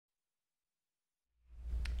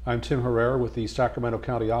I'm Tim Herrera with the Sacramento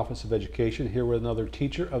County Office of Education, here with another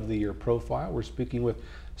Teacher of the Year profile. We're speaking with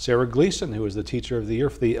Sarah Gleason, who is the Teacher of the Year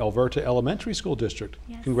for the Alverta Elementary School District.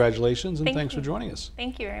 Yes. Congratulations and thanks you for joining us.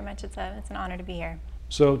 Thank you very much. It's an honor to be here.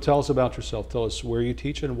 So tell us about yourself. Tell us where you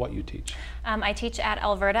teach and what you teach. I teach at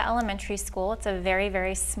Alverta Elementary School. It's a very,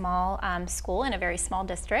 very small school in a very small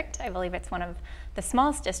district. I believe it's one of the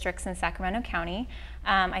smallest districts in Sacramento County.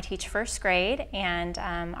 I teach first grade, and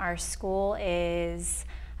our school is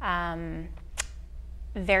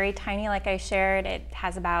very tiny, like I shared. It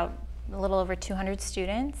has about a little over 200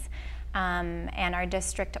 students, and our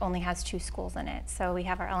district only has 2 schools in it. So we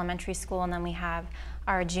have our elementary school, and then we have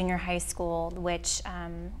our junior high school, which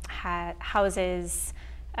houses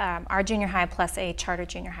our junior high plus a charter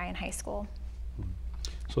junior high and high school.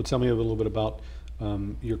 So tell me a little bit about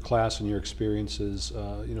your class and your experiences.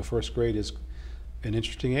 First grade is an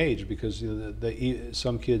interesting age because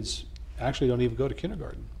some kids actually don't even go to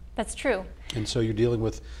kindergarten. That's true. And so you're dealing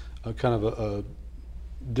with kind of a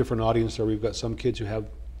different audience there. We've got some kids who have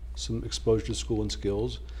some exposure to school and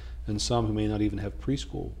skills, and some who may not even have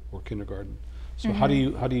preschool or kindergarten. So how do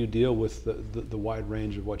you deal with the wide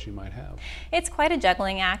range of what you might have? It's quite a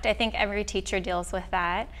juggling act. I think every teacher deals with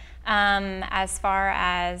that. As far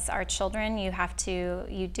as our children, you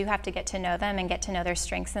do have to get to know them and get to know their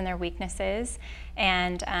strengths and their weaknesses,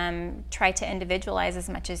 and try to individualize as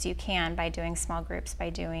much as you can by doing small groups, by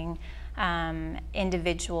doing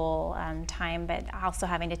individual time, but also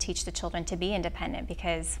having to teach the children to be independent,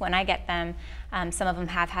 because when I get them, some of them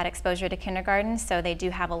have had exposure to kindergarten, so they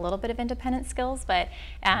do have a little bit of independent skills, but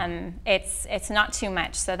it's not too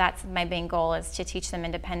much. So that's my main goal, is to teach them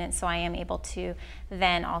independence, so I am able to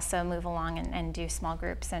then also move along and do small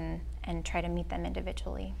groups and try to meet them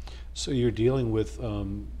individually. So you're dealing with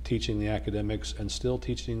teaching the academics and still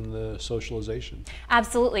teaching the socialization.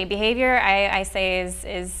 Absolutely. Behavior, I say,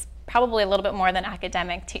 is probably a little bit more than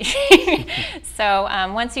academic teaching. So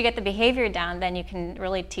once you get the behavior down, then you can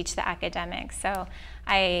really teach the academics. So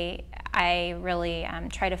I really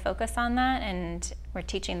try to focus on that, and we're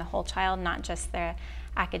teaching the whole child, not just the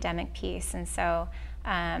academic piece. And so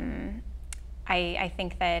I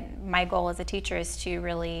think that my goal as a teacher is to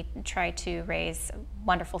really try to raise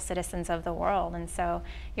wonderful citizens of the world. And so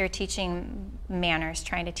you're teaching manners,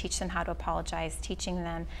 trying to teach them how to apologize, teaching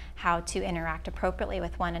them how to interact appropriately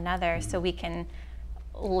with one another, so we can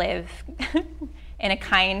live in a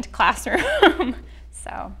kind classroom.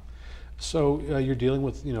 So you're dealing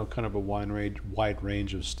with kind of a wide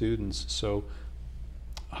range of students. So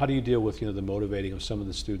how do you deal with the motivating of some of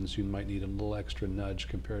the students who might need a little extra nudge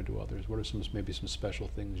compared to others? What are maybe some special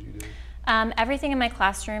things you do? Everything in my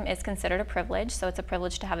classroom is considered a privilege. So it's a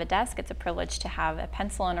privilege to have a desk, it's a privilege to have a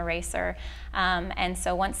pencil and eraser. And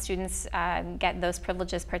so once students get those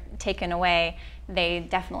privileges taken away, they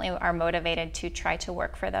definitely are motivated to try to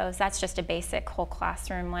work for those. That's just a basic whole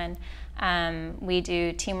classroom one. We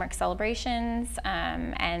do teamwork celebrations,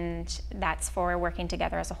 and that's for working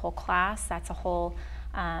together as a whole class. That's a whole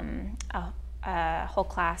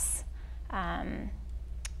class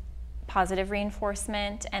positive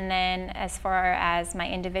reinforcement. And then as far as my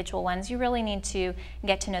individual ones, you really need to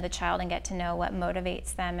get to know the child and get to know what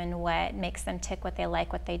motivates them and what makes them tick, what they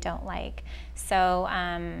like, what they don't like. So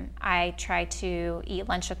I try to eat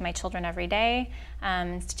lunch with my children every day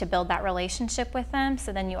to build that relationship with them,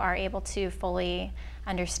 so then you are able to fully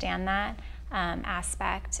understand that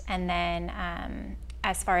aspect. And then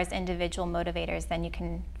as far as individual motivators, then you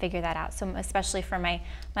can figure that out. So especially for my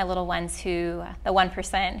little ones, the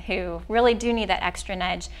 1% who really do need that extra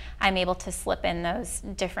nudge, I'm able to slip in those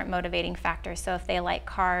different motivating factors. So if they like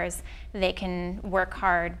cars, they can work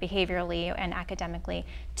hard behaviorally and academically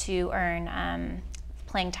to earn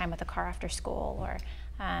playing time with the car after school. Or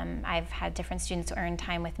I've had different students who earn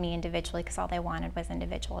time with me individually because all they wanted was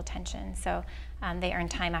individual attention. So they earn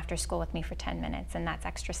time after school with me for 10 minutes, and that's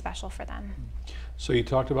extra special for them. So you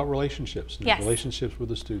talked about relationships. Yes. Relationships with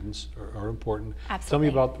the students are important.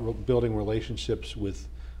 Absolutely. Tell me about building relationships with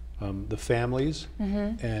the families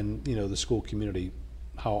and the school community,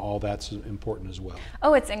 how all that's important as well.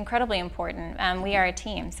 Oh, it's incredibly important. We are a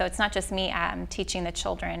team, so it's not just me teaching the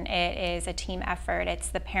children. It is a team effort. It's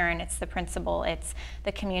the parent, it's the principal, it's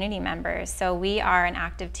the community members. So we are an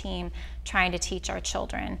active team trying to teach our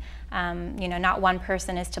children. Not one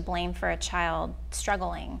person is to blame for a child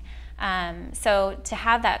struggling. So to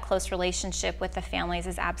have that close relationship with the families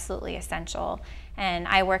is absolutely essential. And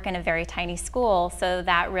I work in a very tiny school, so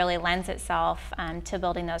that really lends itself to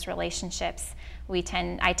building those relationships.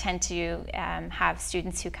 I tend to have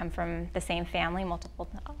students who come from the same family,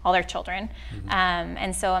 all their children,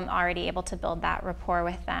 and so I'm already able to build that rapport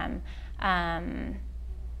with them.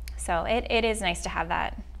 So it is nice to have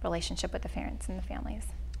that relationship with the parents and the families.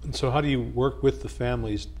 And so how do you work with the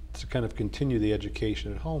families to kind of continue the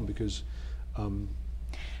education at home? Because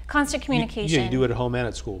constant communication. You do it at home and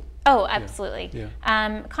at school. Oh, absolutely.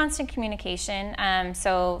 Yeah. Constant communication.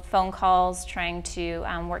 So phone calls, trying to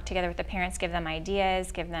work together with the parents, give them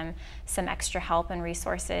ideas, give them some extra help and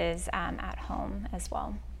resources at home as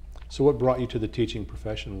well. So what brought you to the teaching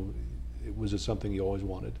profession? Was it something you always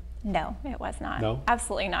wanted? No, it was not. No?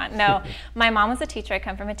 Absolutely not. No. My mom was a teacher. I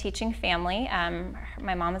come from a teaching family.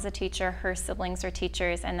 My mom was a teacher. Her siblings were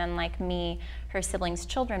teachers. And then, like me, her siblings'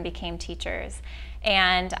 children became teachers.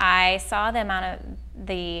 And I saw the amount of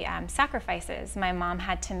the sacrifices my mom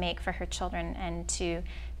had to make for her children. And to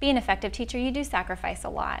be an effective teacher, you do sacrifice a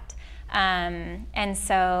lot. And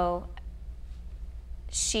so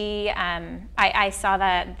I saw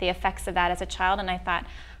the effects of that as a child, and I thought,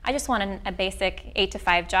 I just want a basic 8 to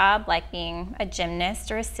 5 job, like being a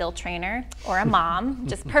gymnast or a SEAL trainer or a mom,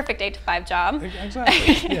 just perfect 8 to 5 job.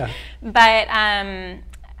 Exactly, yeah. But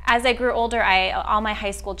as I grew older, all my high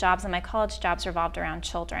school jobs and my college jobs revolved around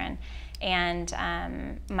children. And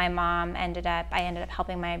my mom I ended up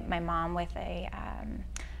helping my mom with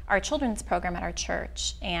our children's program at our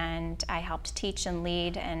church. And I helped teach and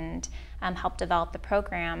lead and helped develop the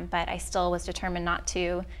program, but I still was determined not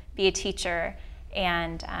to be a teacher.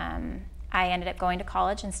 And I ended up going to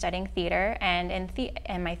college and studying theater. And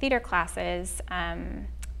in my theater classes,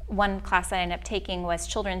 one class I ended up taking was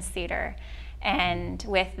children's theater. And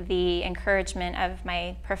with the encouragement of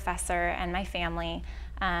my professor and my family,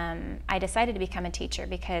 I decided to become a teacher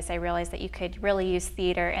because I realized that you could really use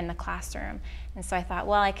theater in the classroom. And so I thought,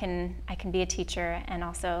 well, I can be a teacher and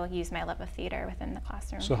also use my love of theater within the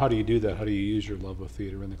classroom. So how do you do that? How do you use your love of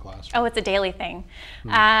theater in the classroom? Oh, it's a daily thing.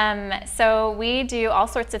 So we do all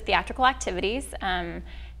sorts of theatrical activities.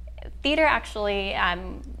 Theater actually,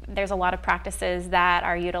 there's a lot of practices that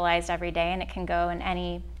are utilized every day, and it can go in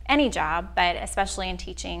any job, but especially in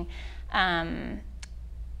teaching.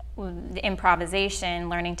 Improvisation,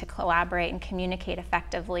 learning to collaborate and communicate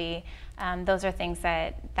effectively, those are things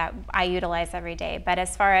that I utilize every day. But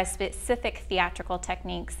as far as specific theatrical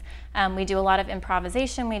techniques, we do a lot of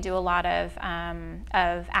improvisation, we do a lot of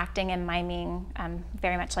acting and miming,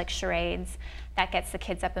 very much like charades. That gets the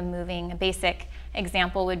kids up and moving. A basic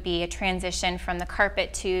example would be a transition from the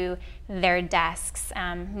carpet to their desks.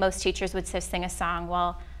 Most teachers would just sing a song.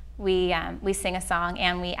 Well, we sing a song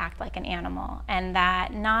and we act like an animal, and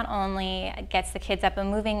that not only gets the kids up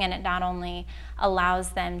and moving, and it not only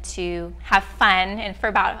allows them to have fun and for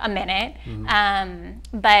about a minute,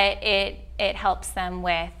 but it helps them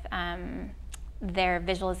with their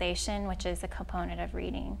visualization, which is a component of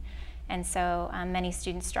reading. And so many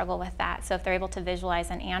students struggle with that. So if they're able to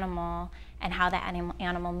visualize an animal and how that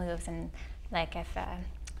animal moves, and like if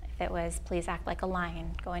it was, please act like a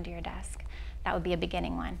lion, go into your desk, that would be a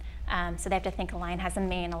beginning one. So they have to think a lion has a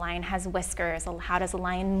mane, a lion has whiskers, how does a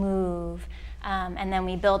lion move? And then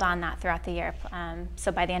we build on that throughout the year.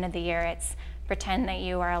 So by the end of the year, it's pretend that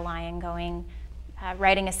you are a lion going,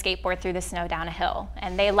 riding a skateboard through the snow down a hill.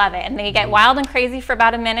 And they love it. And they get wild and crazy for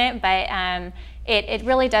about a minute, but it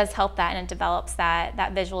really does help that, and it develops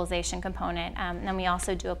that visualization component. And then we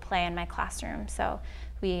also do a play in my classroom. So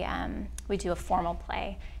we do a formal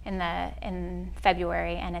play in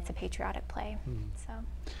February, and it's a patriotic play.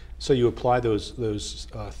 So you apply those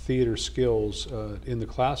theater skills in the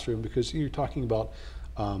classroom, because you're talking about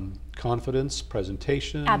confidence,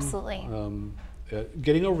 presentation. Absolutely.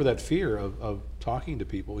 Getting over that fear of talking to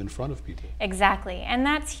people in front of people. Exactly, and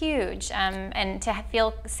that's huge. And to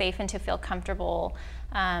feel safe and to feel comfortable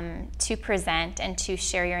to present and to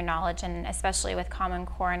share your knowledge, and especially with Common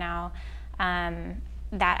Core now,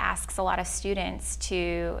 that asks a lot of students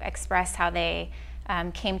to express how they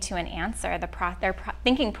came to an answer, their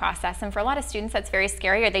thinking process. And for a lot of students, that's very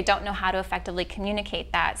scary, or they don't know how to effectively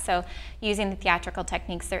communicate that. So using the theatrical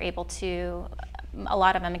techniques, they're able to, a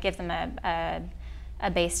lot of them, it gives them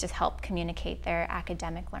a base to help communicate their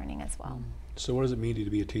academic learning as well. So what does it mean to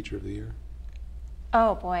be a Teacher of the Year?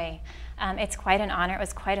 Oh boy, it's quite an honor. It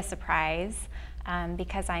was quite a surprise.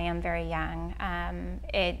 Because I am very young.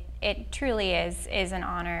 It truly is an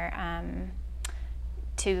honor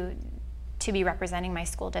to be representing my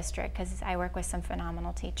school district, because I work with some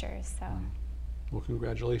phenomenal teachers. So. Well,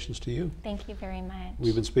 congratulations to you. Thank you very much.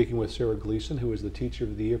 We've been speaking with Sarah Gleason, who is the Teacher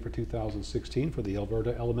of the Year for 2016 for the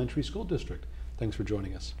Alberta Elementary School District. Thanks for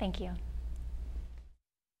joining us. Thank you.